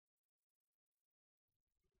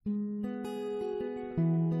One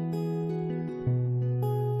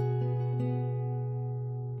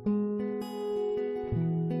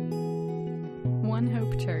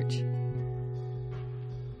Hope Church.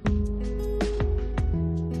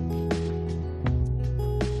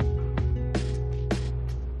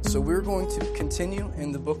 So we're going to continue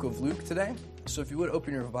in the book of Luke today. So if you would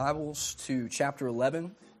open your Bibles to chapter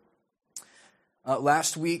 11.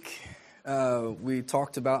 Last week we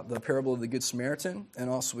talked about the parable of the Good Samaritan, and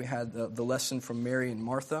also we had the lesson from Mary and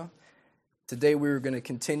Martha. Today we're going to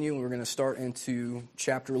continue, and we're going to start into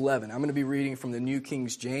chapter 11. I'm going to be reading from the New King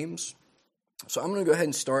James. So I'm going to go ahead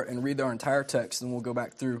and start and read our entire text, and we'll go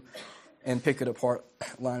back through and pick it apart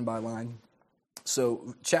line by line.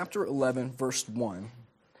 So chapter 11, verse 1.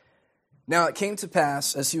 Now it came to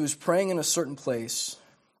pass, as he was praying in a certain place,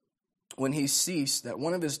 when he ceased, that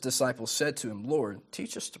one of his disciples said to him, Lord,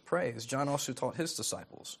 teach us to pray, as John also taught his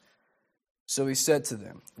disciples. So he said to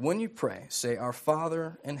them, when you pray, say, Our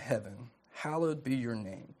Father in heaven, hallowed be your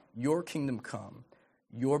name. Your kingdom come,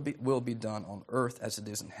 your will be done on earth as it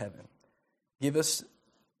is in heaven. Give us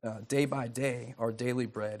day by day our daily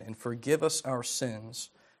bread, and forgive us our sins,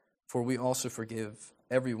 for we also forgive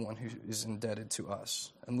everyone who is indebted to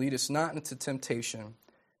us. And lead us not into temptation,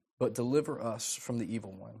 but deliver us from the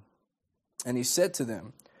evil one. And he said to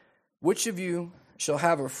them, which of you shall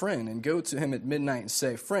have a friend, and go to him at midnight and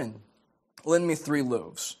say, Friend, lend me 3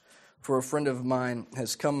 loaves, for a friend of mine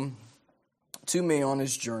has come to me on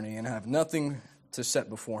his journey, and I have nothing to set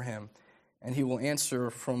before him. And he will answer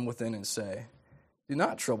from within and say, Do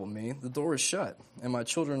not trouble me, the door is shut, and my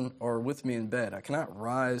children are with me in bed. I cannot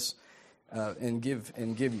rise and give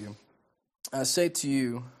you. I say to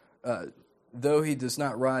you, though he does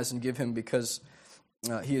not rise and give him because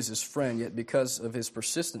he is his friend, yet because of his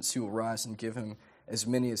persistence he will rise and give him as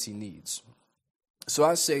many as he needs. So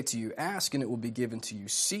I say to you, ask and it will be given to you.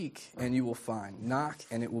 Seek and you will find. Knock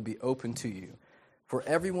and it will be opened to you. For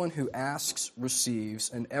everyone who asks receives,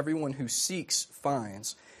 and everyone who seeks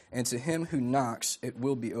finds, and to him who knocks it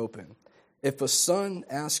will be open. If a son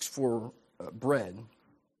asks for bread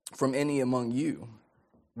from any among you,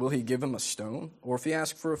 will he give him a stone? Or if he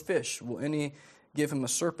asks for a fish, will any give him a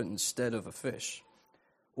serpent instead of a fish?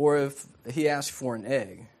 Or if he asks for an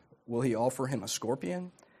egg, will he offer him a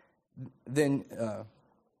scorpion? Then,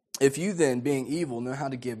 if you then, being evil, know how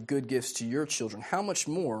to give good gifts to your children, how much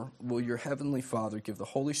more will your heavenly Father give the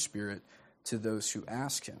Holy Spirit to those who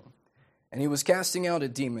ask him? And he was casting out a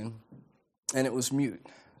demon, and it was mute.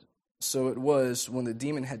 So it was, when the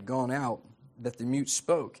demon had gone out, that the mute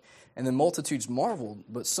spoke. And the multitudes marveled,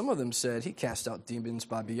 but some of them said, He cast out demons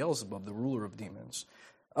by Beelzebub, the ruler of demons.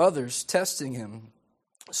 Others, testing him,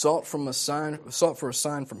 sought for a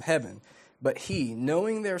sign from heaven. But he,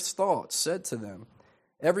 knowing their thoughts, said to them,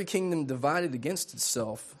 Every kingdom divided against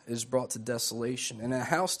itself is brought to desolation, and a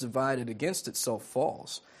house divided against itself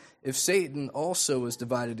falls. If Satan also is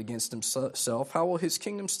divided against himself, how will his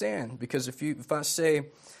kingdom stand? Because if you say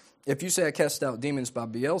I cast out demons by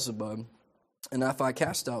Beelzebub, and if I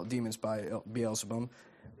cast out demons by Beelzebub,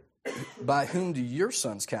 by whom do your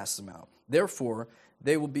sons cast them out? Therefore,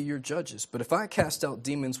 they will be your judges. But if I cast out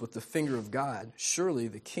demons with the finger of God, surely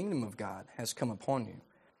the kingdom of God has come upon you.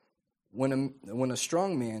 When a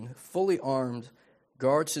strong man, fully armed,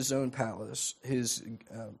 guards his own palace, his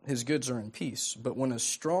goods are in peace. But when a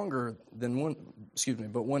stronger than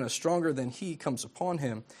he comes upon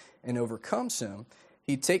him and overcomes him,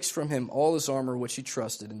 he takes from him all his armor which he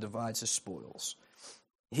trusted and divides his spoils.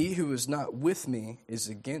 He who is not with me is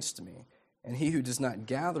against me, and he who does not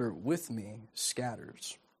gather with me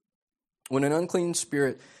scatters. When an unclean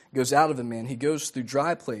spirit goes out of a man, he goes through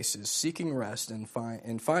dry places, seeking rest, and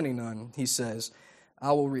finding none, he says,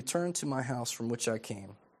 I will return to my house from which I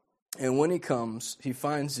came. And when he comes, he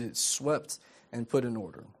finds it swept and put in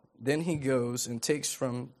order. Then he goes and takes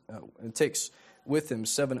with him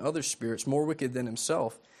 7 other spirits, more wicked than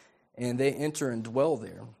himself, and they enter and dwell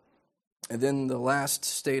there. And then the last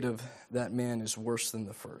state of that man is worse than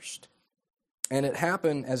the first. And it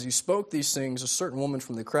happened, as he spoke these things, a certain woman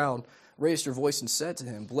from the crowd raised her voice and said to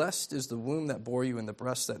him, Blessed is the womb that bore you and the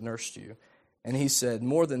breast that nursed you. And he said,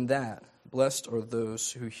 More than that, blessed are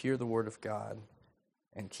those who hear the word of God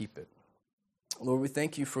and keep it. Lord, we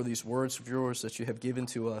thank you for these words of yours that you have given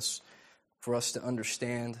to us, for us to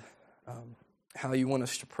understand how you want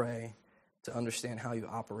us to pray, to understand how you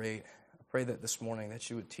operate. I pray that this morning that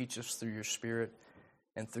you would teach us through your Spirit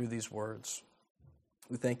and through these words.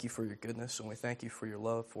 We thank you for your goodness, and we thank you for your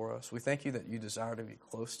love for us. We thank you that you desire to be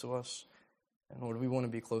close to us. And Lord, we want to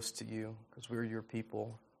be close to you because we're your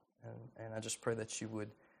people. And I just pray that you would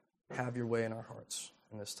have your way in our hearts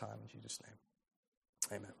in this time. In Jesus' name,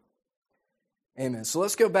 Amen. Amen. So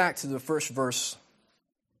let's go back to the first verse.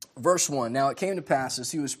 Verse 1, now it came to pass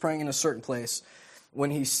as he was praying in a certain place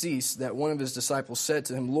when he ceased that one of his disciples said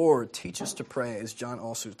to him, Lord, teach us to pray as John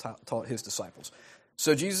also taught his disciples.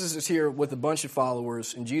 So Jesus is here with a bunch of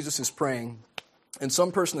followers and Jesus is praying and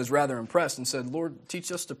some person is rather impressed and said, Lord,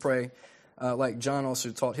 teach us to pray like John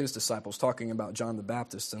also taught his disciples, talking about John the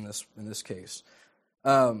Baptist in this case.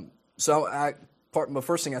 The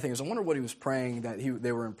first thing I think is I wonder what he was praying that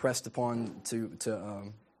they were impressed upon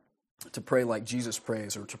to pray like Jesus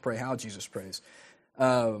prays or to pray how Jesus prays.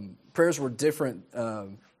 Prayers were different.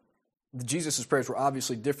 Jesus' prayers were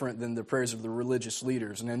obviously different than the prayers of the religious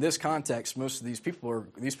leaders. And in this context, most of these people are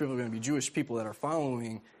going to be Jewish people that are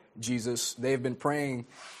following Jesus. They've been praying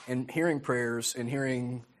and hearing prayers and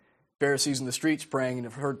hearing Pharisees in the streets praying and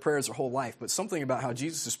have heard prayers their whole life. But something about how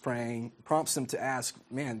Jesus is praying prompts them to ask,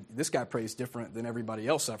 man, this guy prays different than everybody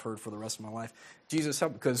else I've heard for the rest of my life. Jesus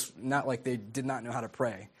help, because not like they did not know how to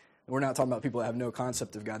pray. We're not talking about people that have no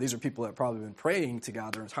concept of God. These are people that have probably been praying to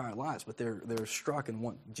God their entire lives, but they're struck and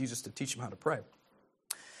want Jesus to teach them how to pray.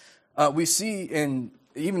 We see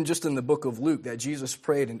even just in the book of Luke that Jesus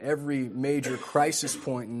prayed in every major crisis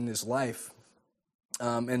point in his life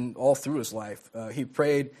and all through his life. He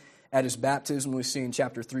prayed at his baptism, we see in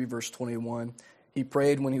chapter 3, verse 21. He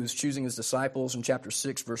prayed when he was choosing his disciples in chapter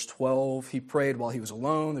 6, verse 12. He prayed while he was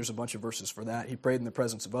alone. There's a bunch of verses for that. He prayed in the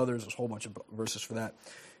presence of others. There's a whole bunch of verses for that.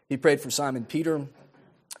 He prayed for Simon Peter,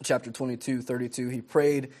 chapter 22, 32. He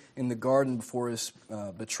prayed in the garden before his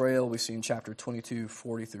betrayal. We see in chapter 22,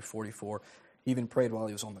 40 through 44. He even prayed while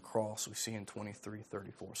he was on the cross. We see in 23,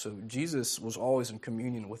 34. So Jesus was always in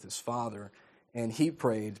communion with his Father, and he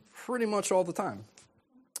prayed pretty much all the time.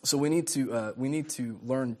 So we need to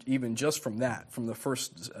learn even just from that,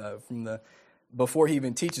 before he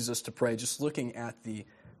even teaches us to pray, just looking at the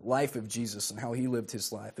life of Jesus and how he lived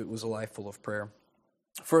his life. It was a life full of prayer.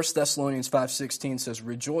 1 Thessalonians 5:16 says,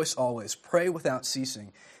 rejoice always, pray without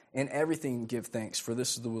ceasing, in everything give thanks, for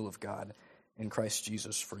this is the will of God in Christ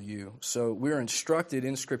Jesus for you. So we're instructed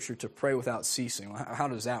in Scripture to pray without ceasing. How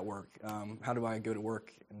does that work? How do I go to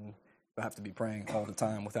work and I have to be praying all the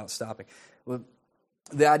time without stopping? Well,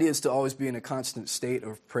 the idea is to always be in a constant state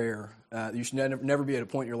of prayer. You should never be at a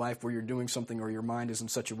point in your life where you're doing something or your mind is in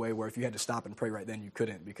such a way where if you had to stop and pray right then, you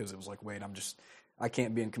couldn't, because it was like, wait, I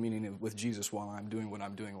can't be in communion with Jesus while I'm doing what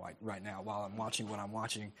I'm doing right now, while I'm watching what I'm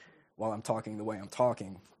watching, while I'm talking the way I'm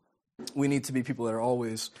talking. We need to be people that are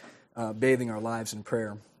always bathing our lives in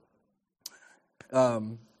prayer.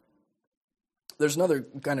 There's another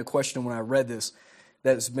kind of question when I read this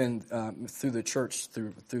that's been through the church,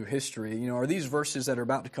 through history. Are these verses that are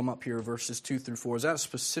about to come up here, verses 2 through 4, is that a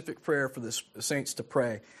specific prayer for the saints to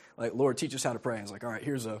pray? Like, Lord, teach us how to pray. And it's like, all right,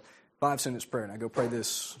 here's a 5-sentence prayer, and I go pray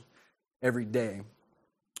this every day.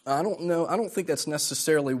 I don't know. I don't think that's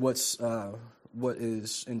necessarily what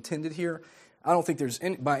is intended here. I don't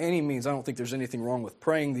think by any means, I don't think there's anything wrong with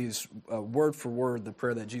praying these word for word, the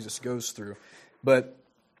prayer that Jesus goes through. But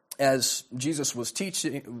as Jesus was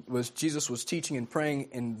teaching and praying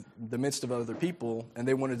in the midst of other people, and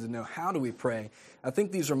they wanted to know, how do we pray? I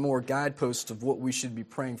think these are more guideposts of what we should be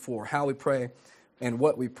praying for, how we pray and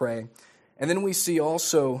what we pray. And then we see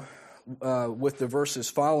also with the verses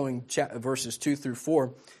following, verses 2 through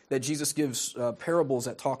 4, that Jesus gives parables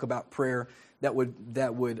that talk about prayer that would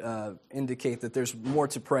indicate that there's more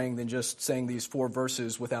to praying than just saying these 4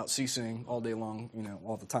 verses without ceasing all day long,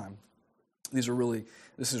 all the time. This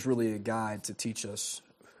is really a guide to teach us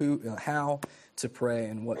how to pray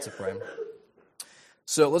and what to pray.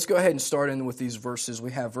 So let's go ahead and start in with these verses.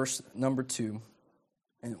 We have verse number 2,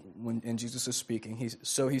 and Jesus is speaking. He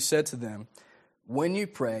said to them, when you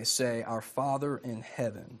pray, say, our Father in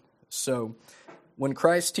heaven. So when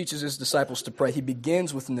Christ teaches his disciples to pray, he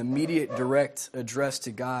begins with an immediate direct address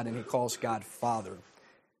to God, and he calls God Father.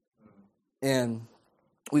 And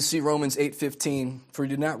we see Romans 8:15, for you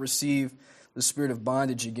did not receive the spirit of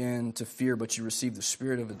bondage again to fear, but you received the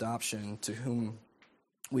spirit of adoption, to whom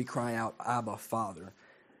we cry out, Abba, Father.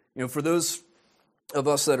 For those of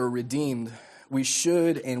us that are redeemed, we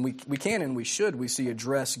should and we can and we should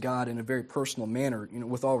address God in a very personal manner,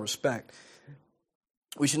 with all respect.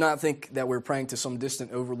 We should not think that we're praying to some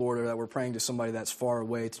distant overlord or that we're praying to somebody that's far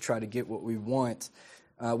away to try to get what we want.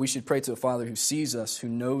 We should pray to a Father who sees us, who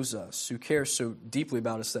knows us, who cares so deeply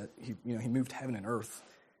about us that he moved heaven and earth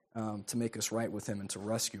to make us right with him and to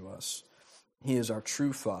rescue us. He is our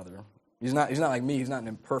true Father. He's not like me. He's not an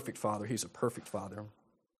imperfect Father. He's a perfect Father.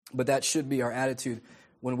 But that should be our attitude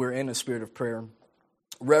when we're in a spirit of prayer.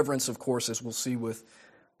 Reverence, of course, as we'll see with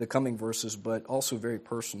the coming verses, but also very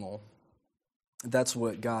personal. That's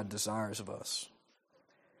what God desires of us.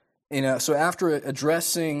 So after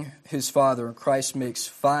addressing his Father, Christ makes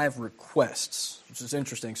 5 requests, which is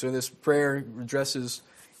interesting. So this prayer addresses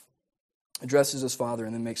his Father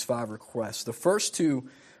and then makes 5 requests. The first 2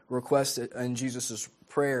 requests in Jesus'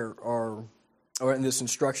 prayer or in this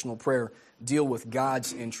instructional prayer, deal with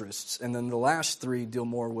God's interests. And then the last 3 deal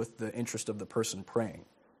more with the interest of the person praying.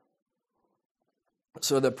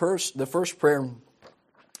 So the first prayer,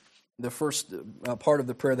 the first part of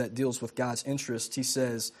the prayer that deals with God's interests, he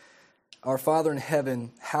says, "Our Father in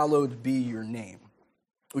heaven, hallowed be your name,"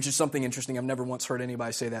 which is something interesting. I've never once heard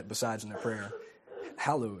anybody say that besides in their prayer.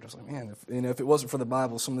 Hallowed. I was like, man, if it wasn't for the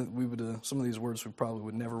Bible, some of these words we probably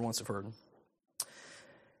would never once have heard.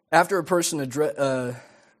 After a person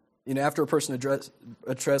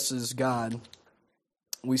addresses God,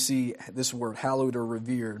 we see this word, hallowed or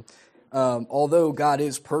revered. Although God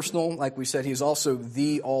is personal, like we said, he's also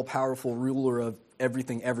the all-powerful ruler of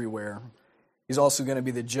everything everywhere. He's also going to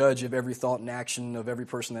be the judge of every thought and action of every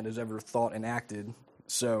person that has ever thought and acted.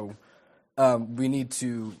 So we need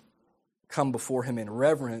to come before him in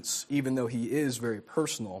reverence, even though he is very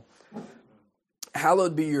personal.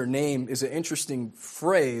 Hallowed be your name is an interesting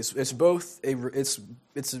phrase. It's both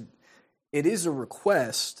it is a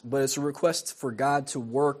request, but it's a request for God to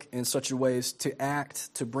work in such a way as to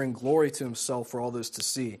act, to bring glory to himself for all those to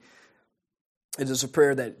see. It is a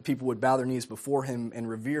prayer that people would bow their knees before him and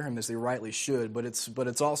revere him as they rightly should, but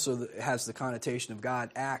it's also it has the connotation of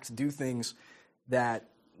God, act, do things that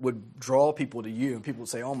would draw people to you, and people would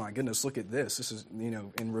say, "Oh my goodness, look at this. This is,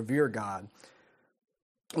 and revere God."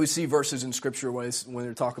 We see verses in Scripture when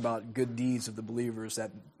they talk about good deeds of the believers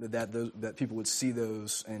that people would see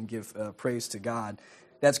those and give praise to God.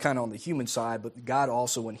 That's kind of on the human side, but God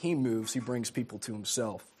also, when he moves, he brings people to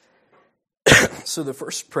himself. So the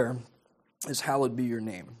first prayer is, hallowed be your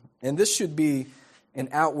name. And this should be an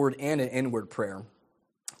outward and an inward prayer.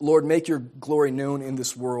 Lord, make your glory known in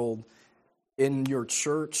this world, in your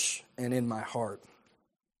church, and in my heart.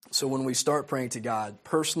 So when we start praying to God,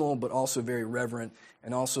 personal but also very reverent,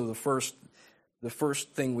 and also the first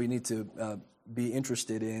thing we need to be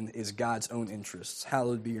interested in is God's own interests.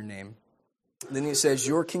 Hallowed be your name. Then he says,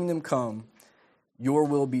 your kingdom come, your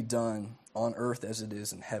will be done on earth as it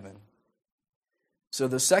is in heaven. So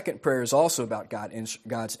the second prayer is also about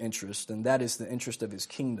God's interest, and that is the interest of his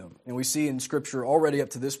kingdom. And we see in Scripture already up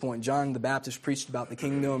to this point, John the Baptist preached about the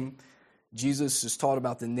kingdom. Jesus has taught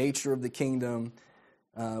about the nature of the kingdom.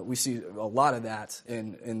 We see a lot of that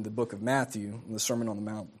in the book of Matthew, in the Sermon on the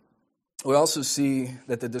Mount. We also see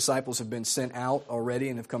that the disciples have been sent out already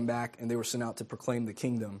and have come back, and they were sent out to proclaim the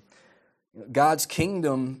kingdom. God's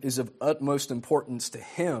kingdom is of utmost importance to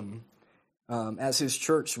him. As his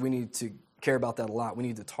church, we need to care about that a lot. We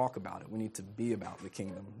need to talk about it. We need to be about the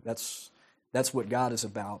kingdom. That's what God is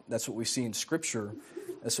about. That's what we see in Scripture.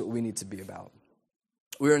 That's what we need to be about.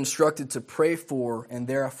 We are instructed to pray for and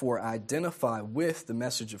therefore identify with the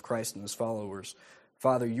message of Christ and his followers.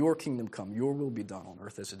 Father, your kingdom come, your will be done on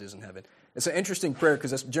earth as it is in heaven. It's an interesting prayer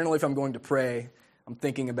because that's generally if I'm going to pray, I'm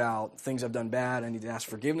thinking about things I've done bad I need to ask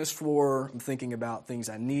forgiveness for. I'm thinking about things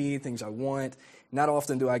I need, things I want. Not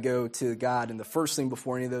often do I go to God, and the first thing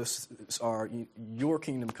before any of those are, your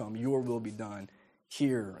kingdom come, your will be done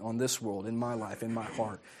here on this world, in my life, in my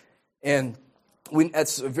heart. And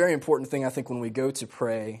that's a very important thing, I think, when we go to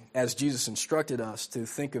pray, as Jesus instructed us, to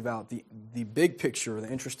think about the big picture,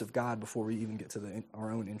 the interest of God, before we even get to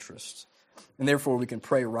our own interests. And therefore, we can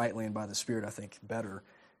pray rightly and by the Spirit, I think, better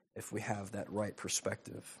if we have that right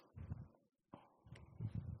perspective.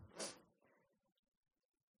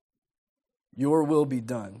 Your will be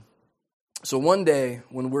done. So one day,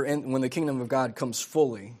 when the kingdom of God comes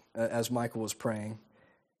fully, as Michael was praying,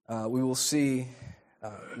 we will see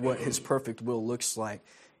what his perfect will looks like.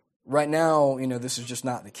 Right now, this is just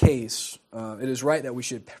not the case. It is right that we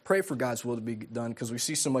should pray for God's will to be done because we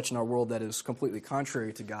see so much in our world that is completely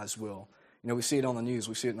contrary to God's will. We see it on the news.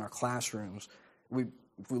 We see it in our classrooms.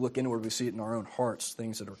 If we look inward, we see it in our own hearts,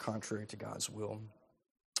 things that are contrary to God's will.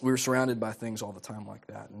 We're surrounded by things all the time like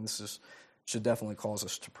that, and this should definitely cause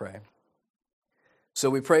us to pray. So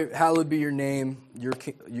we pray, hallowed be your name,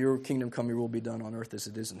 your kingdom come, your will be done on earth as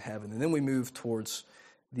it is in heaven. And then we move towards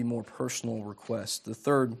the more personal request. The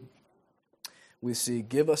third, we see,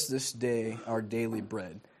 give us this day our daily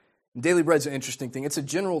bread. And daily bread is an interesting thing. It's a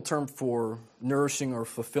general term for nourishing or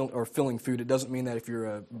filling food. It doesn't mean that if you're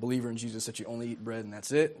a believer in Jesus that you only eat bread and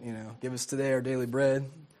that's it. Give us today our daily bread.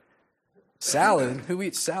 Salad? Who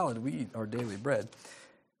eats salad? We eat our daily bread.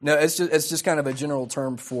 No, it's just kind of a general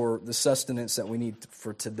term for the sustenance that we need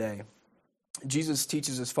for today. Jesus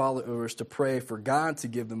teaches his followers to pray for God to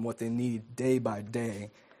give them what they need day by day.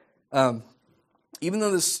 Even though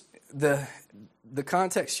this the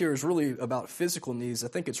context here is really about physical needs. I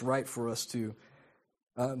think it's right for us to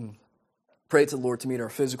pray to the Lord to meet our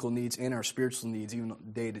physical needs and our spiritual needs, even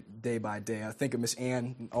day by day. I think of Miss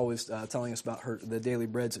Ann always telling us about the daily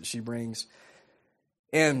breads that she brings.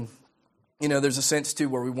 And, there's a sense, too,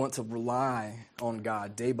 where we want to rely on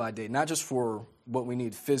God day by day, not just for what we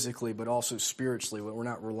need physically, but also spiritually, where we're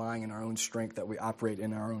not relying on our own strength, that we operate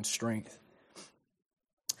in our own strength.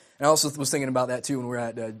 And I also was thinking about that, too, when we were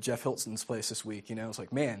at Jeff Hilton's place this week. It's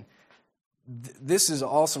like, man, this is an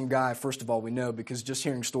awesome guy, first of all, we know, because just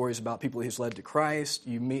hearing stories about people he's led to Christ,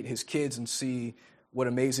 you meet his kids and see what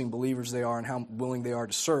amazing believers they are and how willing they are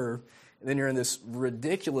to serve. And then you're in this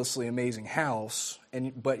ridiculously amazing house,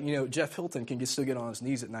 but Jeff Hilton can still get on his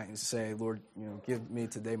knees at night and say, Lord, give me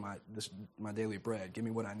today my daily bread. Give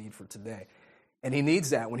me what I need for today. And he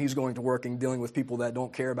needs that when he's going to work and dealing with people that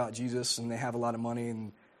don't care about Jesus and they have a lot of money.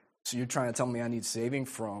 And so you're trying to tell me I need saving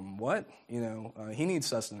from what? He needs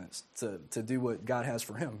sustenance to do what God has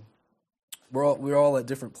for him. We're all at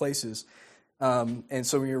different places. And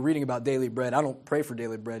so when you're reading about daily bread, I don't pray for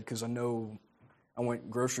daily bread because I know I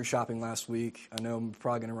went grocery shopping last week. I know I'm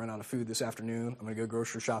probably going to run out of food this afternoon. I'm going to go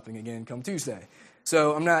grocery shopping again come Tuesday.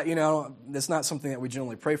 So I'm not, that's not something that we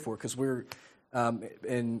generally pray for because we're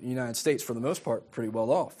in the United States, for the most part, pretty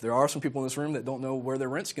well off. There are some people in this room that don't know where their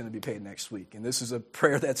rent's going to be paid next week. And this is a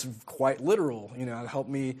prayer that's quite literal. Help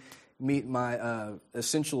me meet my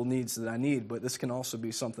essential needs that I need. But this can also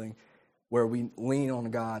be something where we lean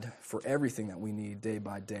on God for everything that we need day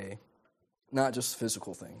by day, not just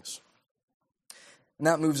physical things. And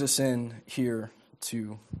that moves us in here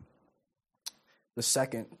to the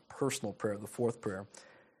second personal prayer, the fourth prayer.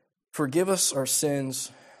 Forgive us our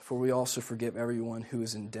sins, for we also forgive everyone who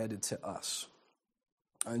is indebted to us.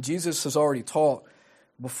 Jesus has already taught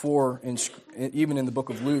before, even in the book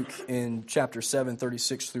of Luke, in chapter 7,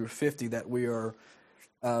 36 through 50, that we are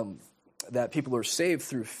that people are saved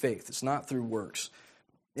through faith. It's not through works.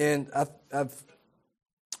 And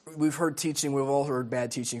we've heard teaching, we've all heard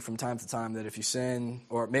bad teaching from time to time that if you sin,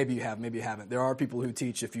 or maybe you have, maybe you haven't. There are people who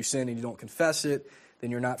teach if you sin and you don't confess it, then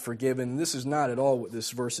you're not forgiven. And this is not at all what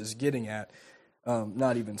this verse is getting at,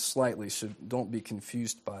 not even slightly, so don't be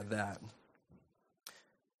confused by that.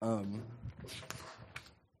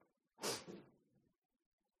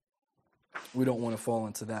 We don't want to fall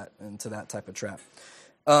into that type of trap.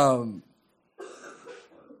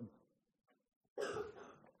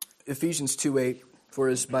 Ephesians 2:8, for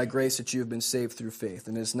it is by grace that you have been saved through faith,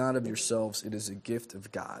 and it is not of yourselves, it is a gift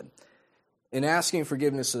of God. In asking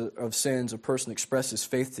forgiveness of sins, a person expresses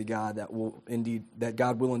faith to God that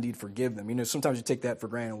God will indeed forgive them. Sometimes you take that for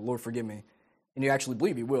granted, Lord, forgive me, and you actually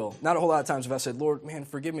believe He will. Not a whole lot of times have I said, Lord, man,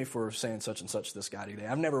 forgive me for saying such and such to this guy today.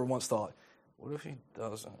 I've never once thought, what if he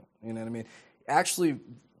doesn't? You know what I mean? Actually,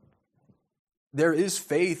 there is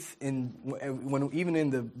faith when even in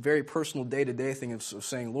the very personal day-to-day thing of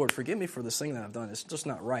saying, Lord, forgive me for this thing that I've done. It's just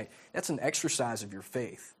not right. That's an exercise of your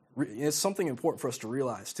faith. It's something important for us to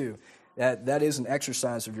realize, too, that is an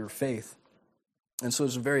exercise of your faith. And so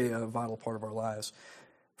it's a very vital part of our lives.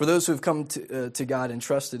 For those who have come to God and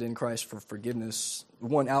trusted in Christ for forgiveness,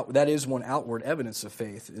 that is one outward evidence of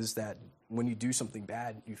faith, is that when you do something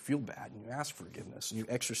bad, you feel bad, and you ask for forgiveness, and you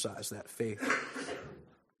exercise that faith.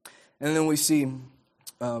 And then we see,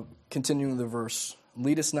 continuing the verse,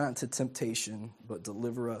 lead us not into temptation, but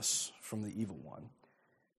deliver us from the evil one.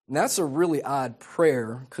 And that's a really odd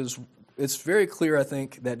prayer, because it's very clear, I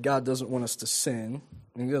think, that God doesn't want us to sin,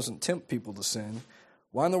 and He doesn't tempt people to sin.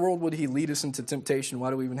 Why in the world would He lead us into temptation?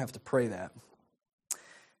 Why do we even have to pray that?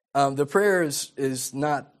 The prayer is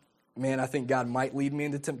not, man, I think God might lead me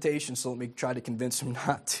into temptation, so let me try to convince Him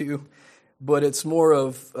not to. But it's more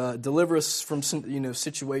of deliver us from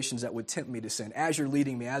situations that would tempt me to sin. As you're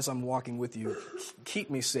leading me, as I'm walking with you, keep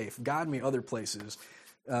me safe. Guide me other places.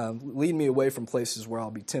 Lead me away from places where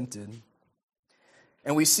I'll be tempted.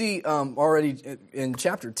 And we see already in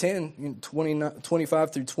chapter 10,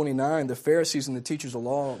 25 through 29, the Pharisees and the teachers of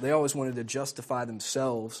law, they always wanted to justify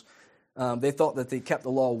themselves. They thought that they kept the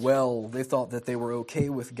law well. They thought that they were okay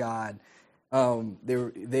with God.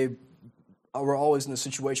 They were always in a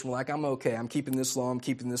situation where, like, I'm okay. I'm keeping this law. I'm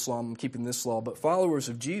keeping this law. I'm keeping this law. But followers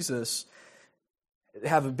of Jesus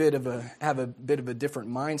have a bit of a different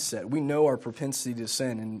mindset. We know our propensity to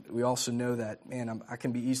sin, and we also know that, man, I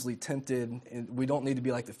can be easily tempted. And we don't need to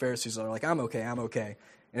be like the Pharisees that are like, I'm okay.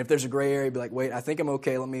 And if there's a gray area, be like, wait, I think I'm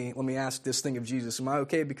okay. Let me ask this thing of Jesus. Am I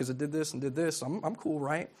okay because I did this and did this? I'm cool,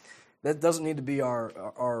 right? That doesn't need to be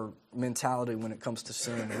our mentality when it comes to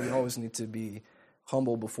sin. We always need to be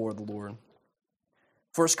humble before the Lord.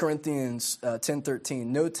 1 Corinthians 10:13,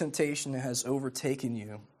 no temptation has overtaken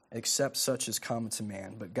you except such as common to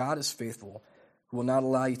man. But God is faithful, who will not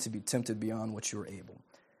allow you to be tempted beyond what you are able.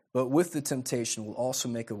 But with the temptation will also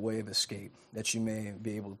make a way of escape, that you may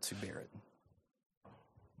be able to bear it.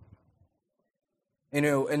 You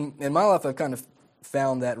know, in my life, I've kind of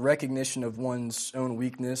found that recognition of one's own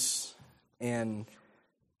weakness and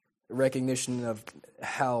recognition of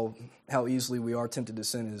how easily we are tempted to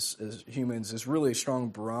sin as humans is really a strong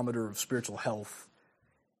barometer of spiritual health.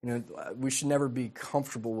 You know, we should never be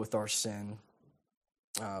comfortable with our sin.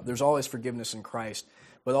 There's always forgiveness in Christ.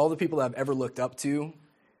 But all the people that I've ever looked up to,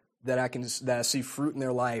 that I see fruit in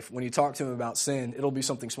their life, when you talk to them about sin, it'll be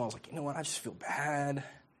something small. It's like, you know what, I just feel bad.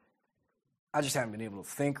 I just haven't been able to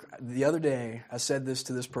think. The other day, I said this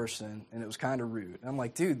to this person, and it was kind of rude. And I'm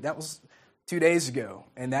like, dude, that was 2 days ago,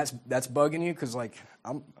 and that's bugging you? Because, like,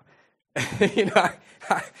 I'm, you know,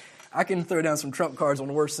 I can throw down some trump cards on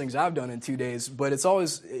the worst things I've done in 2 days, but it's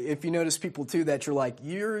always, if you notice people, too, that you're like,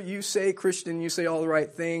 you say Christian, you say all the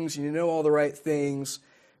right things, you know all the right things,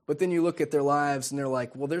 but then you look at their lives, and they're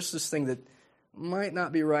like, well, there's this thing that might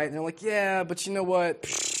not be right, and they're like, yeah, but you know what?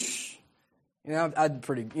 You know, I'd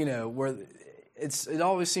pretty, you know, where it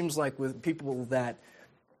always seems like with people that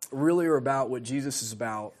really are about what Jesus is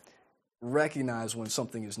about, recognize when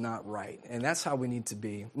something is not right, and that's how we need to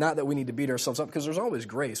be. Not that we need to beat ourselves up, because there's always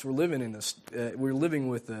grace. We're living in this. We're living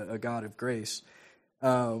with a God of grace,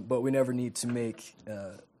 but we never need to make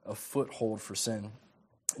a foothold for sin.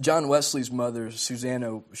 John Wesley's mother,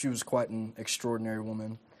 Susanna, she was quite an extraordinary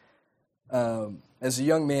woman. As a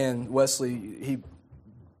young man, Wesley he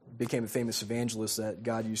became a famous evangelist that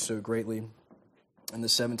God used so greatly in the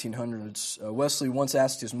 1700s. Wesley once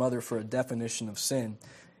asked his mother for a definition of sin.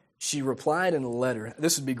 She replied in a letter.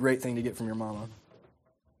 This would be a great thing to get from your mama.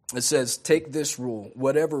 It says, take this rule.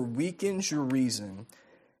 Whatever weakens your reason,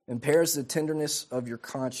 impairs the tenderness of your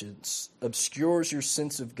conscience, obscures your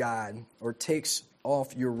sense of God, or takes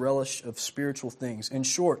off your relish of spiritual things. In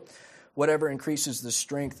short, whatever increases the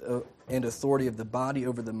strength and authority of the body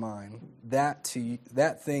over the mind, that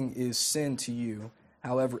thing is sin to you,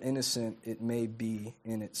 however innocent it may be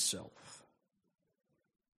in itself.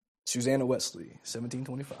 Susanna Wesley,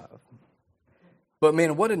 1725. But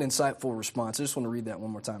man, what an insightful response. I just want to read that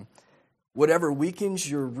one more time. Whatever weakens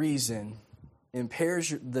your reason,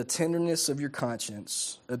 impairs the tenderness of your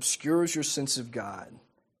conscience, obscures your sense of God,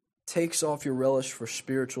 takes off your relish for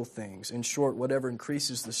spiritual things. In short, whatever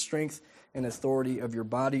increases the strength and authority of your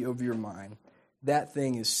body over your mind, that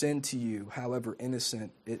thing is sin to you, however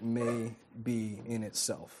innocent it may be in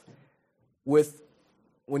itself.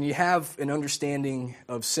 When you have an understanding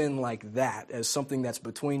of sin like that, as something that's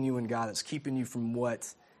between you and God, that's keeping you from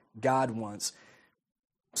what God wants,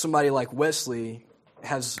 somebody like Wesley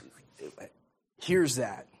hears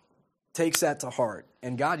that, takes that to heart,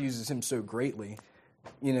 and God uses him so greatly.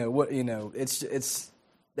 That's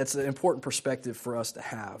an important perspective for us to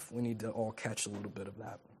have. We need to all catch a little bit of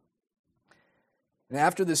that. And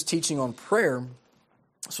after this teaching on prayer,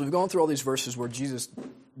 so we've gone through all these verses where Jesus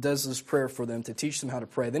does this prayer for them to teach them how to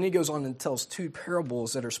pray. Then he goes on and tells two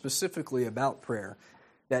parables that are specifically about prayer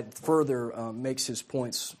that further makes his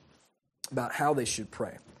points about how they should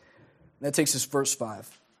pray. That takes us verse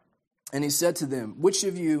 5. And he said to them, which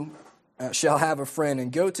of you shall have a friend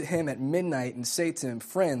and go to him at midnight and say to him,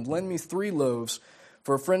 friend, lend me 3 loaves,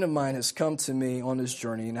 for a friend of mine has come to me on his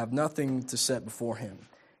journey and have nothing to set before him.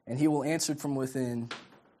 And he will answer from within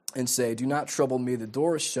and say, do not trouble me, the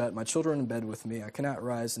door is shut, my children are in bed with me, I cannot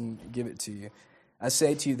rise and give it to you. I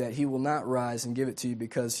say to you that he will not rise and give it to you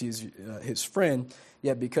because he is his friend,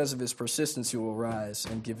 yet because of his persistence he will rise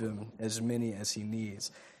and give him as many as he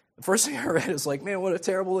needs. The first thing I read is like, man, what a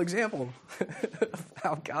terrible example of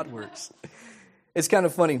how God works. It's kind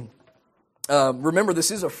of funny. Remember,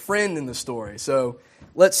 this is a friend in the story. So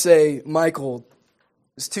let's say Michael,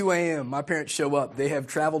 it's 2 a.m., my parents show up. They have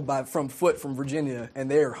traveled from foot from Virginia,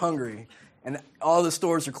 and they are hungry, and all the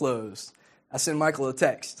stores are closed. I send Michael a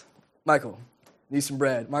text. Michael, need some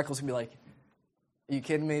bread. Michael's going to be like, are you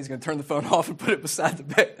kidding me? He's going to turn the phone off and put it beside the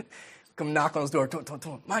bed. Come knock on his door.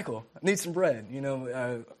 Michael, I need some bread.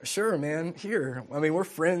 Sure, man, here. I mean, we're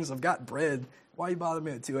friends. I've got bread. Why you bother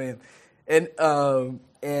me at 2 a.m.?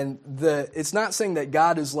 It's not saying that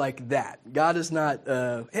God is like that. God is not,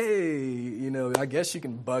 hey, I guess you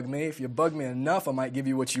can bug me. If you bug me enough, I might give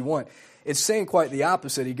you what you want. It's saying quite the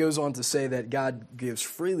opposite. He goes on to say that God gives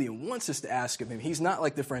freely and wants us to ask of him. He's not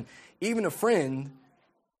like the friend. Even a friend,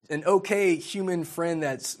 an okay human friend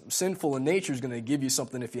that's sinful in nature is going to give you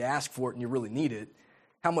something if you ask for it and you really need it.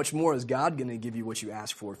 How much more is God going to give you what you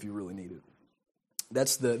ask for if you really need it?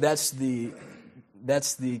 That's the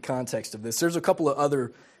context of this. There's a couple of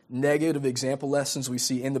other negative example lessons we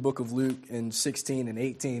see in the book of Luke in 16 and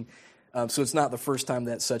 18. So it's not the first time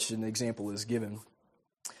that such an example is given.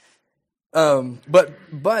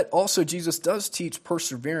 But also Jesus does teach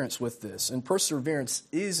perseverance with this, and perseverance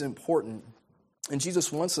is important, and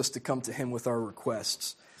Jesus wants us to come to him with our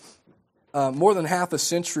requests. More than half a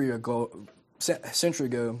century ago,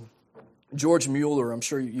 George Mueller, I'm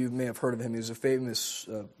sure you may have heard of him, he was a famous,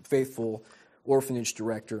 faithful orphanage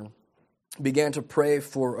director, began to pray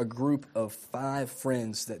for a group of 5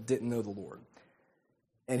 friends that didn't know the Lord.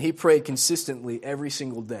 And he prayed consistently every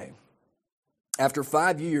single day. After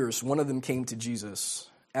 5 years, one of them came to Jesus.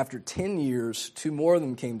 After 10 years, 2 more of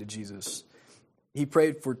them came to Jesus. He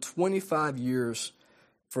prayed for 25 years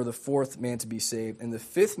for the 4th man to be saved. And the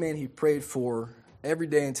 5th man he prayed for every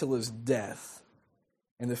day until his death.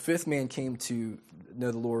 And the 5th man came to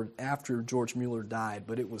know the Lord after George Mueller died,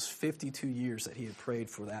 but it was 52 years that he had prayed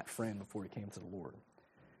for that friend before he came to the Lord.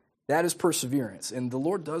 That is perseverance, and the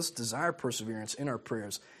Lord does desire perseverance in our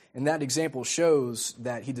prayers. And that example shows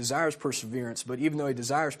that he desires perseverance, but even though he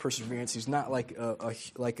desires perseverance, he's not like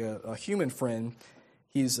a human friend.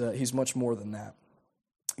 He's much more than that.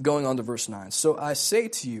 Going on to verse 9. So I say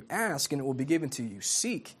to you, ask, and it will be given to you.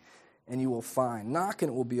 Seek, and you will find. Knock, and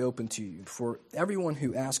it will be opened to you. For everyone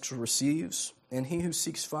who asks receives, and he who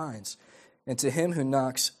seeks finds. And to him who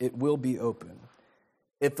knocks, it will be open.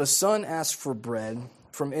 If a son asks for bread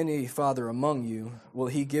from any father among you, will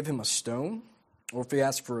he give him a stone? Or if he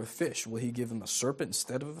asks for a fish, will he give him a serpent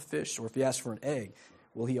instead of a fish? Or if he asks for an egg,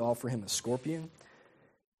 will he offer him a scorpion?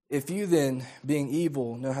 If you then, being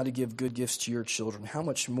evil, know how to give good gifts to your children, how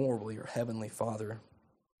much more will your heavenly Father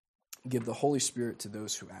give the Holy Spirit to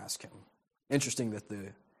those who ask him? Interesting that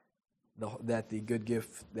the good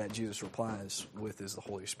gift that Jesus replies with is the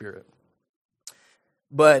Holy Spirit.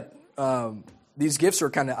 But these gifts are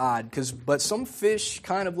kind of odd, but some fish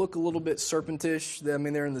kind of look a little bit serpentish. I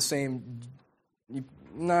mean, they're in the same,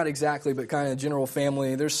 not exactly, but kind of general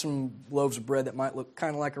family. There's some loaves of bread that might look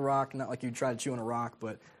kind of like a rock, not like you'd try to chew on a rock,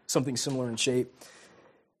 but something similar in shape.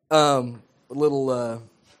 If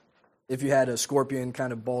you had a scorpion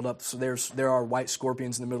kind of balled up, so there are white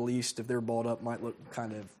scorpions in the Middle East. If they're balled up, might look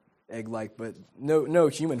kind of egg-like, but no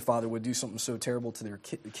human father would do something so terrible to their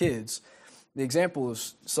kids. The example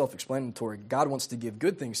is self-explanatory. God wants to give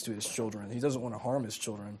good things to his children. He doesn't want to harm his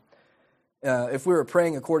children. If we are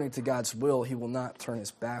praying according to God's will, he will not turn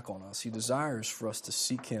his back on us. He desires for us to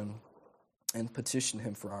seek him and petition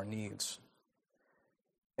him for our needs.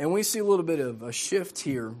 And we see a little bit of a shift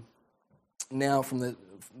here now from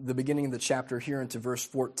the beginning of the chapter here into verse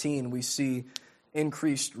 14. We see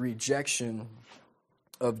increased rejection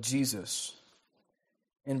of Jesus.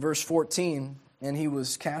 In verse 14, and he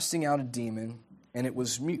was casting out a demon, and it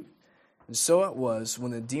was mute. And so it was,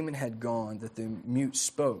 when the demon had gone, that the mute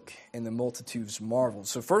spoke, and the multitudes marveled.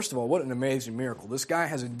 So first of all, what an amazing miracle. This guy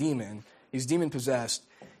has a demon. He's demon-possessed,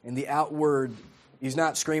 and he's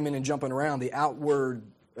not screaming and jumping around. The outward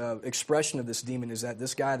expression of this demon is that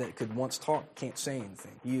this guy that could once talk can't say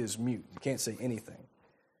anything. He is mute. He can't say anything.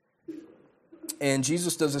 And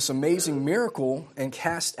Jesus does this amazing miracle and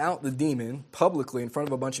casts out the demon publicly in front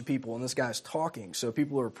of a bunch of people, and this guy's talking. So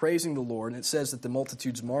people are praising the Lord, and it says that the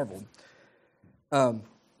multitudes marveled.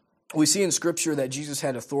 We see in Scripture that Jesus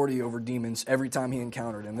had authority over demons every time he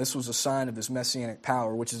encountered them. This was a sign of his messianic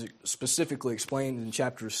power, which is specifically explained in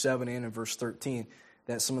chapters 7 and in verse 13,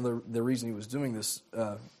 that some of the reason he was doing this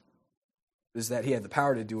is that he had the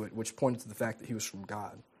power to do it, which pointed to the fact that he was from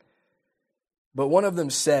God. But one of them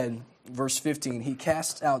said, verse 15, he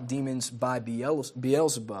casts out demons by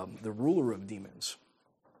Beelzebub, the ruler of demons.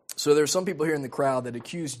 So there are some people here in the crowd that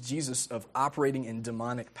accuse Jesus of operating in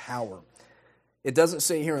demonic power. It doesn't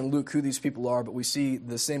say here in Luke who these people are, but we see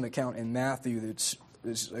the same account in Matthew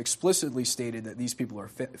that's explicitly stated that these people are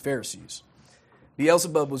Pharisees.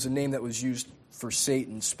 Beelzebub was a name that was used for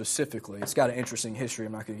Satan specifically. It's got an interesting history.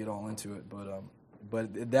 I'm not going to get all into it,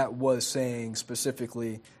 but that was saying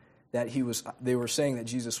specifically that they were saying that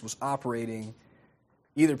Jesus was operating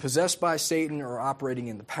either possessed by Satan or operating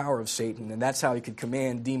in the power of Satan, and that's how he could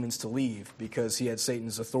command demons to leave, because he had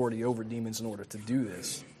Satan's authority over demons in order to do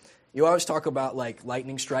this. You always talk about like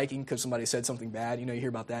lightning striking because somebody said something bad. You hear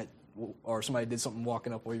about that, or somebody did something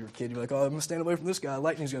walking up while you were a kid. You're like, oh, I'm going to stand away from this guy.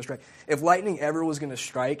 Lightning's going to strike. If lightning ever was going to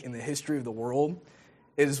strike in the history of the world,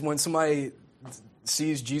 it is when somebody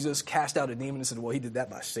sees Jesus cast out a demon and said, well, he did that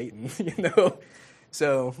by Satan,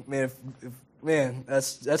 So, man,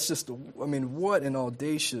 that's just, what an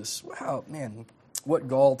audacious, wow, man, what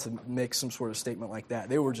gall to make some sort of statement like that.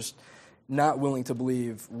 They were just not willing to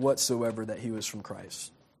believe whatsoever that he was from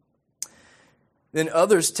Christ. Then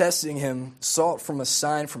others testing him sought from a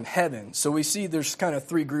sign from heaven. So we see there's kind of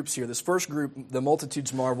three groups here. This first group, the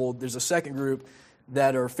multitudes marveled. There's a second group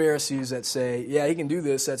that are Pharisees that say, yeah, he can do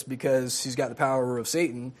this. That's because he's got the power of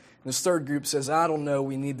Satan. And this third group says, I don't know,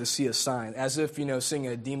 we need to see a sign. As if, seeing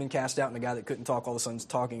a demon cast out and a guy that couldn't talk all of a sudden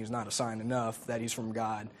talking is not a sign enough that he's from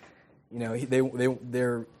God.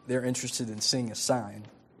 They're interested in seeing a sign.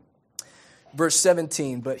 Verse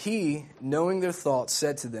 17, but he, knowing their thoughts,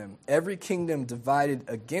 said to them, every kingdom divided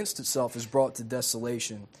against itself is brought to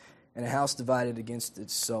desolation, and a house divided against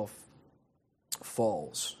itself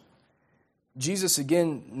falls. Jesus,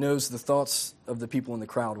 again, knows the thoughts of the people in the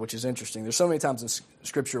crowd, which is interesting. There's so many times in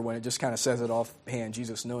Scripture when it just kind of says it offhand,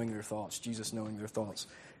 Jesus knowing their thoughts, Jesus knowing their thoughts.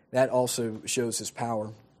 That also shows his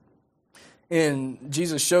power. And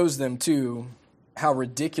Jesus shows them, too, how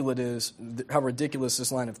ridiculous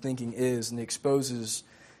this line of thinking is, and he exposes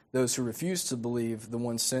those who refuse to believe the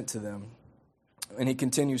one sent to them. And he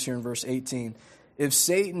continues here in verse 18, if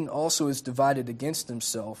Satan also is divided against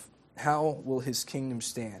himself, how will his kingdom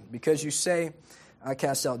stand? Because you say, I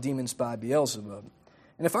cast out demons by Beelzebub.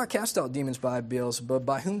 And if I cast out demons by Beelzebub,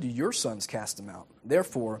 by whom do your sons cast them out?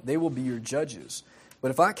 Therefore, they will be your judges.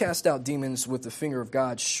 But if I cast out demons with the finger of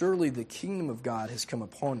God, surely the kingdom of God has come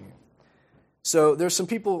upon you. So there's some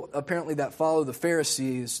people apparently that follow the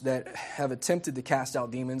Pharisees that have attempted to cast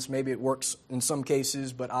out demons. Maybe it works in some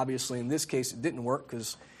cases, but obviously in this case it didn't work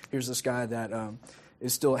because here's this guy that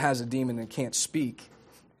still has a demon and can't speak.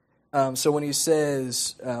 So when he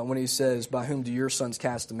says, by whom do your sons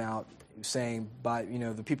cast them out, he's saying by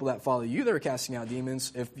the people that follow you that are casting out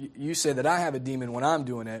demons. If you say that I have a demon when I'm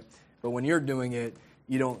doing it, but when you're doing it,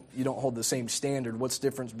 you don't hold the same standard. What's the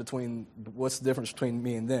difference between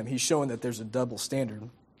me and them? He's showing that there's a double standard.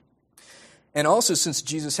 And also, since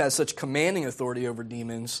Jesus has such commanding authority over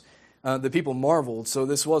demons, the people marveled. So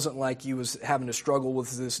this wasn't like he was having to struggle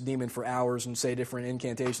with this demon for hours and say different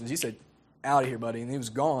incantations. He said, out of here, buddy, and he was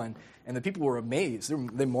gone. And the people were amazed.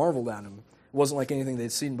 They marveled at him. It wasn't like anything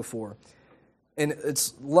they'd seen before. And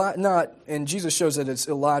and Jesus shows that it's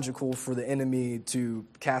illogical for the enemy to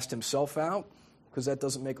cast himself out, because that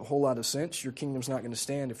doesn't make a whole lot of sense. Your kingdom's not going to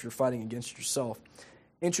stand if you're fighting against yourself.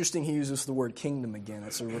 Interesting, he uses the word kingdom again.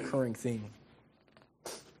 That's a recurring theme.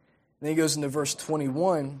 Then he goes into verse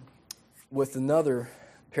 21 with another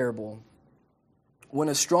parable. When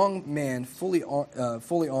a strong man, fully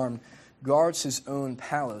armed, guards his own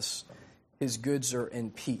palace, his goods are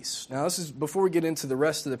in peace. Now, before we get into the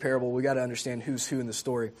rest of the parable, we got to understand who's who in the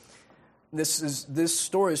story. This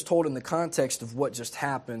story is told in the context of what just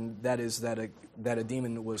happened. That is that a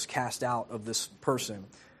demon was cast out of this person.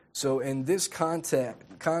 So in this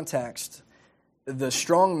context, the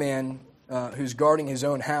strong man who's guarding his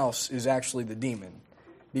own house is actually the demon,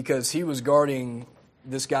 because he was guarding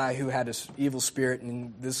this guy who had this evil spirit,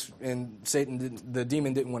 and the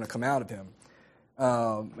demon didn't want to come out of him.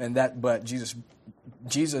 But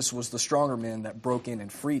Jesus was the stronger man that broke in and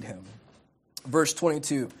freed him. Verse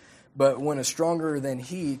 22. But when a stronger than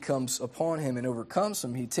he comes upon him and overcomes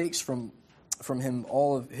him, he takes from him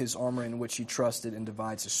all of his armor in which he trusted and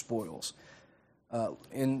divides his spoils.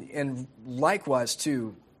 And likewise,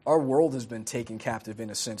 too, our world has been taken captive in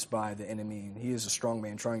a sense by the enemy, and he is a strong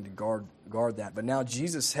man trying to guard that. But now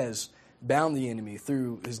Jesus has bound the enemy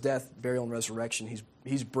through his death, burial, and resurrection.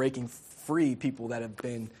 He's breaking free people that have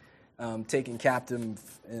been taken captive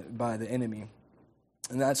by the enemy.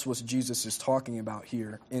 And that's what Jesus is talking about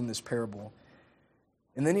here in this parable.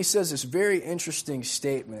 And then he says this very interesting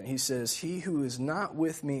statement. He says, he who is not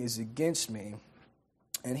with me is against me,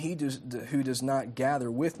 and who does not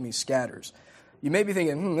gather with me scatters. You may be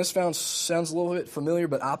thinking, this sounds a little bit familiar,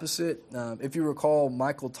 but opposite. If you recall,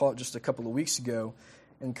 Michael taught just a couple of weeks ago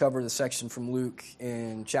and covered the section from Luke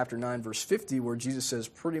in chapter 9, verse 50, where Jesus says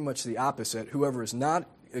pretty much the opposite. Whoever is not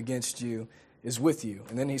against you is with you.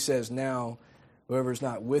 And then he says, now, whoever is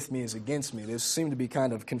not with me is against me. These seem to be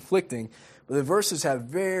kind of conflicting, but the verses have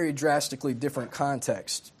very drastically different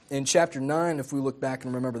context. In chapter 9, if we look back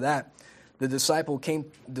and remember that, the disciples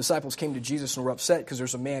came to Jesus and were upset because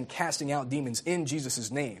there's a man casting out demons in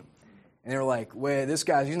Jesus' name. And they were like, well, this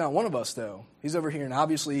guy, he's not one of us, though. He's over here, and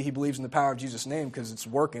obviously he believes in the power of Jesus' name because it's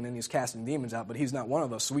working and he's casting demons out, but he's not one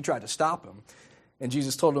of us. So we tried to stop him. And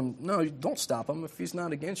Jesus told him, no, don't stop him. If he's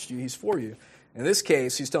not against you, he's for you. In this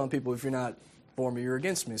case, he's telling people, if you're not for me, you're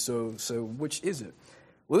against me. So which is it?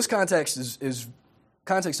 Well, this context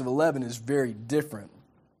of 11 is very different.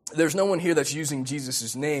 There's no one here that's using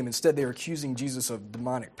Jesus' name. Instead, they're accusing Jesus of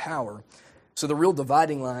demonic power. So the real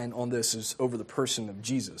dividing line on this is over the person of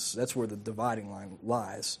Jesus. That's where the dividing line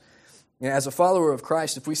lies. And as a follower of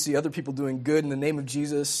Christ, if we see other people doing good in the name of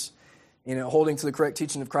Jesus, holding to the correct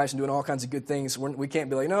teaching of Christ and doing all kinds of good things. We can't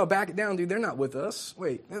be like, no, back it down, dude. They're not with us.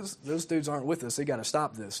 Wait, those dudes aren't with us. They got to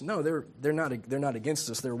stop this. No, they're not against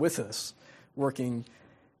us. They're with us, working.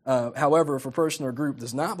 However, if a person or group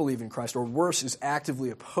does not believe in Christ, or worse, is actively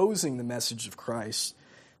opposing the message of Christ,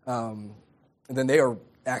 then they're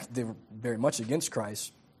very much against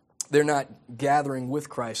Christ. They're not gathering with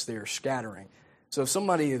Christ. They are scattering. So if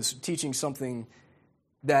somebody is teaching something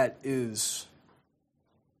that is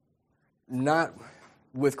not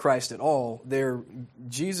with Christ at all,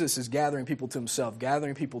 Jesus is gathering people to himself,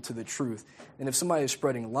 gathering people to the truth. And if somebody is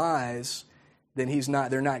spreading lies, then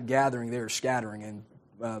they're not gathering, they're scattering and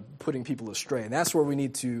putting people astray. And that's where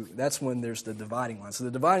that's when there's the dividing line. So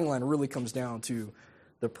the dividing line really comes down to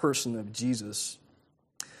the person of Jesus.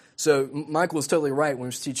 So Michael was totally right when he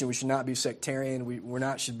was teaching we should not be sectarian.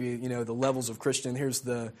 Should be, the levels of Christian. Here's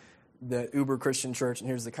the uber Christian church, and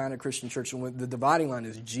here's the kind of Christian church. And the dividing line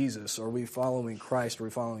is Jesus. Are we following Christ? Are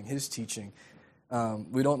we following his teaching?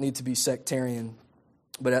 We don't need to be sectarian,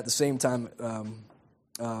 but at the same time,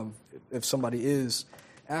 if somebody is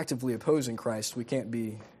actively opposing Christ, we can't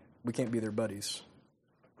be their buddies.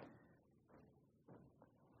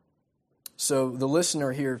 So the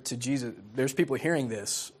listener here to Jesus, there's people hearing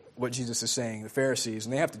this, what Jesus is saying, the Pharisees,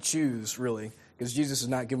 and they have to choose, really, because Jesus is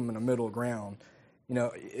not giving them a middle ground.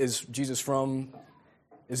 Is Jesus from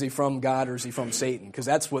God or is he from Satan? Because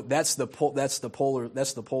that's the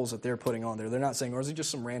polls that they're putting on there. They're not saying, or is he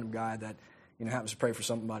just some random guy that happens to pray for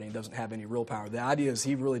somebody and doesn't have any real power. The idea is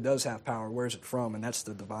he really does have power. Where is it from? And that's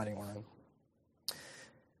the dividing line.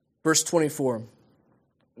 Verse 24,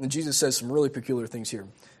 and Jesus says some really peculiar things here.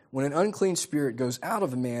 When an unclean spirit goes out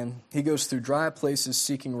of a man, he goes through dry places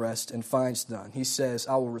seeking rest and finds none. He says,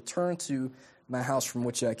 I will return to my house from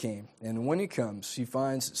which I came. And when he comes, he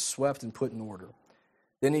finds it swept and put in order.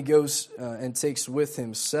 Then he goes and takes with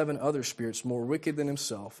him 7 other spirits more wicked than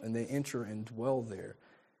himself, and they enter and dwell there.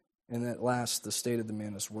 And at last, the state of the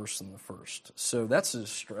man is worse than the first. So that's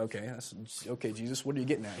okay, Jesus, what are you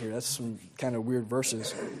getting at here? That's some kind of weird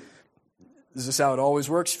verses. Is this how it always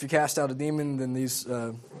works? If you cast out a demon, then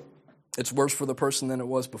it's worse for the person than it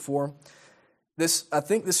was before. I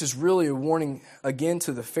think this is really a warning, again,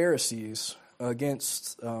 to the Pharisees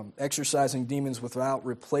against exorcising demons without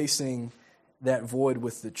replacing that void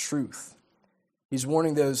with the truth. He's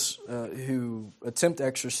warning those who attempt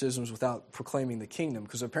exorcisms without proclaiming the kingdom,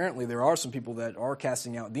 because apparently there are some people that are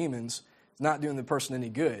casting out demons. It's not doing the person any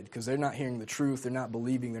good, because they're not hearing the truth, they're not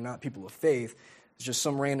believing, they're not people of faith. It's just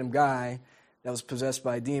some random guy that was possessed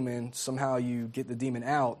by a demon. Somehow you get the demon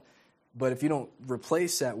out, but if you don't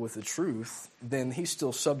replace that with the truth, then he's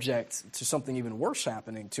still subject to something even worse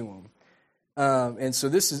happening to him. And so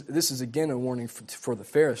this is again a warning for the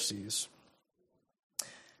Pharisees.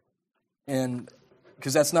 And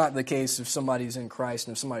because that's not the case if somebody's in Christ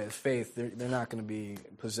and if somebody has faith, they're not going to be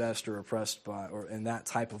possessed or oppressed by, or in that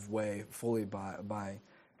type of way, fully by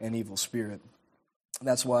an evil spirit.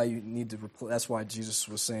 That's why you need to. That's why Jesus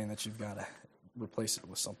was saying that you've got to replace it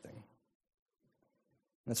with something.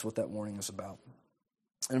 That's what that warning is about.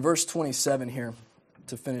 In verse 27 here,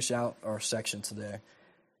 to finish out our section today.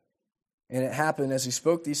 And it happened, as he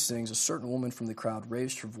spoke these things, a certain woman from the crowd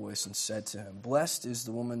raised her voice and said to him, Blessed is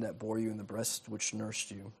the woman that bore you and the breast which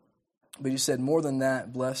nursed you. But he said, more than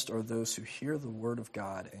that, blessed are those who hear the word of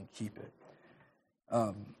God and keep it.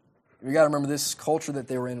 We got to remember this culture that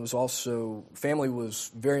they were in was also, family was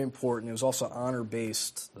very important. It was also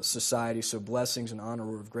honor-based society, so blessings and honor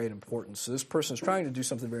were of great importance. So this person is trying to do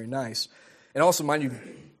something very nice. And also, mind you,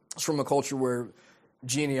 it's from a culture where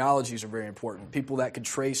genealogies are very important. People that could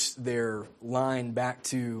trace their line back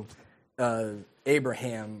to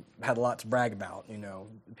Abraham had a lot to brag about.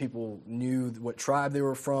 People knew what tribe they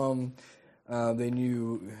were from. They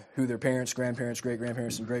knew who their parents, grandparents,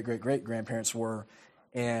 great-grandparents, and great-great-great-grandparents were.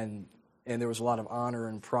 And there was a lot of honor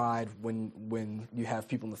and pride when you have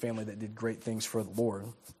people in the family that did great things for the Lord.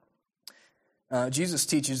 Jesus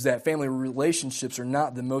teaches that family relationships are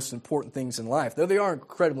not the most important things in life, though they are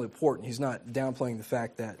incredibly important. He's not downplaying the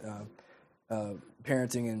fact that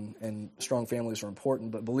parenting and strong families are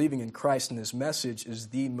important, but believing in Christ and his message is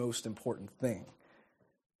the most important thing.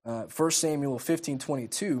 1 Samuel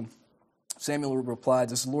 15:22, Samuel replied,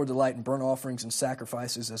 Does the Lord delight in burnt offerings and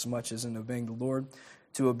sacrifices as much as in obeying the Lord?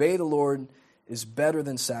 To obey the Lord is better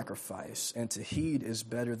than sacrifice, and to heed is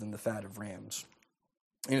better than the fat of rams.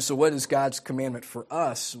 So what is God's commandment for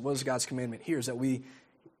us? What is God's commandment here is that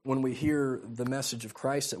when we hear the message of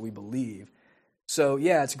Christ, that we believe. So,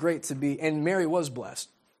 yeah, it's great to be, and Mary was blessed.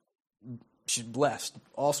 She's blessed.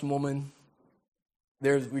 Awesome woman.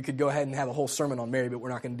 We could go ahead and have a whole sermon on Mary, but we're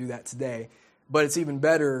not going to do that today. But it's even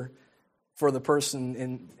better for the person,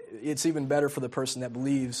 and it's even better for the person that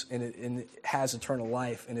believes and has eternal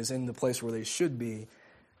life and is in the place where they should be.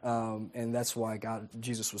 And that's why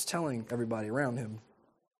Jesus was telling everybody around him.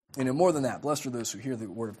 And more than that, blessed are those who hear the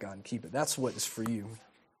word of God and keep it. That's what is for you.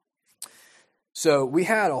 So we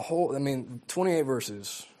had 28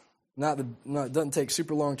 verses. It doesn't take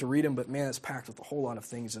super long to read them, but man, it's packed with a whole lot of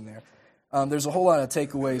things in there. There's a whole lot of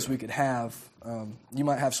takeaways we could have. You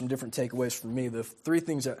might have some different takeaways from me. The three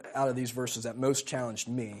things out of these verses that most challenged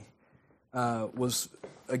me was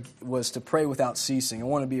to pray without ceasing. I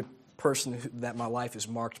want to be a person that my life is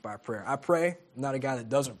marked by prayer. I pray. I'm not a guy that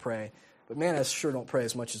doesn't pray, but man, I sure don't pray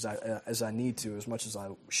as much as I need to, as much as I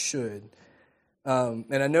should. And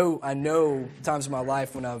I know times in my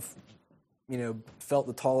life when I've felt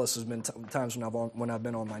the tallest has been times when I've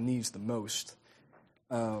been on my knees the most.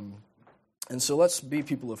 And so let's be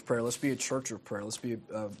people of prayer. Let's be a church of prayer. Let's be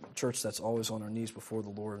a church that's always on our knees before the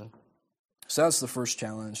Lord. So that's the first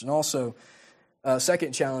challenge. And also,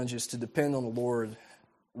 second challenge is to depend on the Lord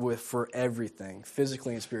for everything,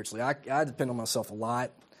 physically and spiritually. I depend on myself a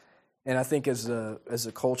lot, and I think as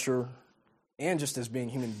a culture and just as being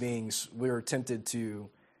human beings, we're tempted to,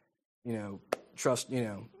 trust,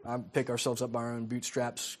 pick ourselves up by our own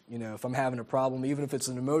bootstraps. If I'm having a problem, even if it's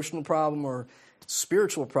an emotional problem or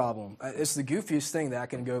spiritual problem, it's the goofiest thing that I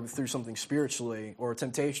can go through something spiritually or a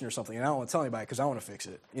temptation or something, and I don't want to tell anybody because I want to fix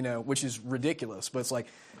it, which is ridiculous. But it's like,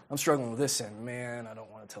 I'm struggling with this, and man, I don't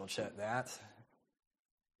want to tell Chet that.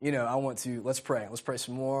 I want to, let's pray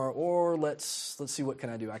some more, or let's see what can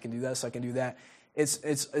I do. I can do this, I can do that.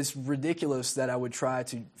 It's ridiculous that I would try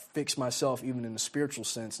to fix myself even in a spiritual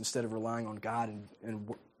sense instead of relying on God and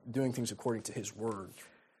doing things according to His Word.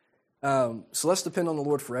 So let's depend on the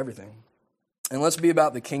Lord for everything. And let's be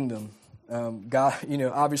about the kingdom. God,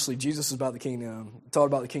 obviously Jesus is about the kingdom. We talk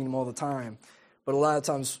about the kingdom all the time. But a lot of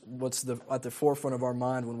times what's at the forefront of our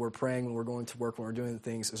mind when we're praying, when we're going to work, when we're doing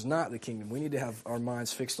things is not the kingdom. We need to have our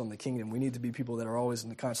minds fixed on the kingdom. We need to be people that are always in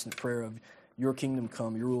the constant prayer of your kingdom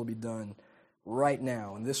come, your will be done right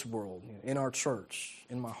now in this world, in our church,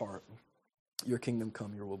 in my heart. Your kingdom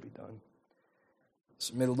come, your will be done.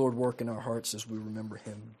 So may the Lord work in our hearts as we remember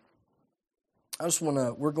Him.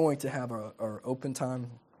 We're going to have our open time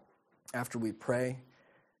after we pray.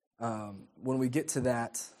 When we get to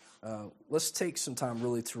that, let's take some time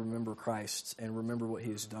really to remember Christ and remember what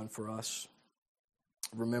He has done for us.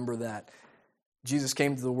 Remember that Jesus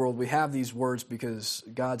came to the world. We have these words because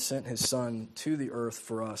God sent His Son to the earth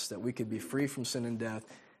for us, that we could be free from sin and death,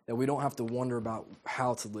 that we don't have to wonder about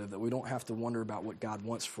how to live, that we don't have to wonder about what God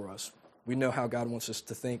wants for us. We know how God wants us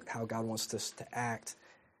to think, how God wants us to act,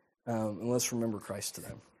 and let's remember Christ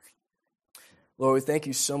today. Lord, we thank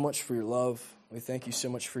You so much for Your love. We thank You so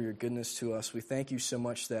much for Your goodness to us. We thank You so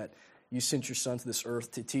much that You sent Your Son to this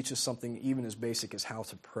earth to teach us something even as basic as how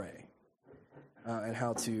to pray and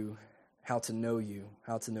how to know You,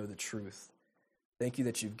 how to know the truth. Thank You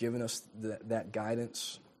that You've given us that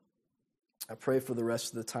guidance. I pray for the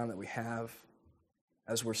rest of the time that we have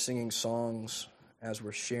as we're singing songs, as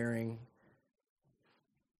we're sharing.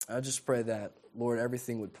 I just pray that, Lord,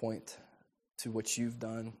 everything would point to what You've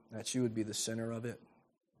done, that You would be the center of it.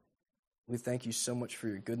 We thank You so much for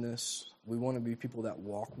Your goodness. We want to be people that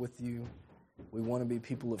walk with You. We want to be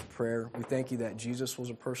people of prayer. We thank You that Jesus was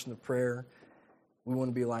a person of prayer. We want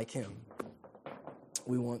to be like Him.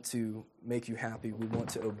 We want to make You happy. We want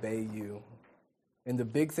to obey You. In the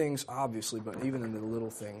big things, obviously, but even in the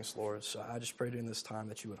little things, Lord. So I just pray during this time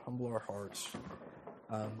that You would humble our hearts,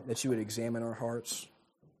 that You would examine our hearts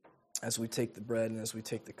as we take the bread and as we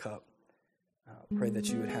take the cup. Pray that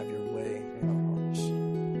You would have Your way in our hearts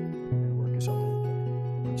and work us all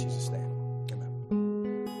in Jesus' name.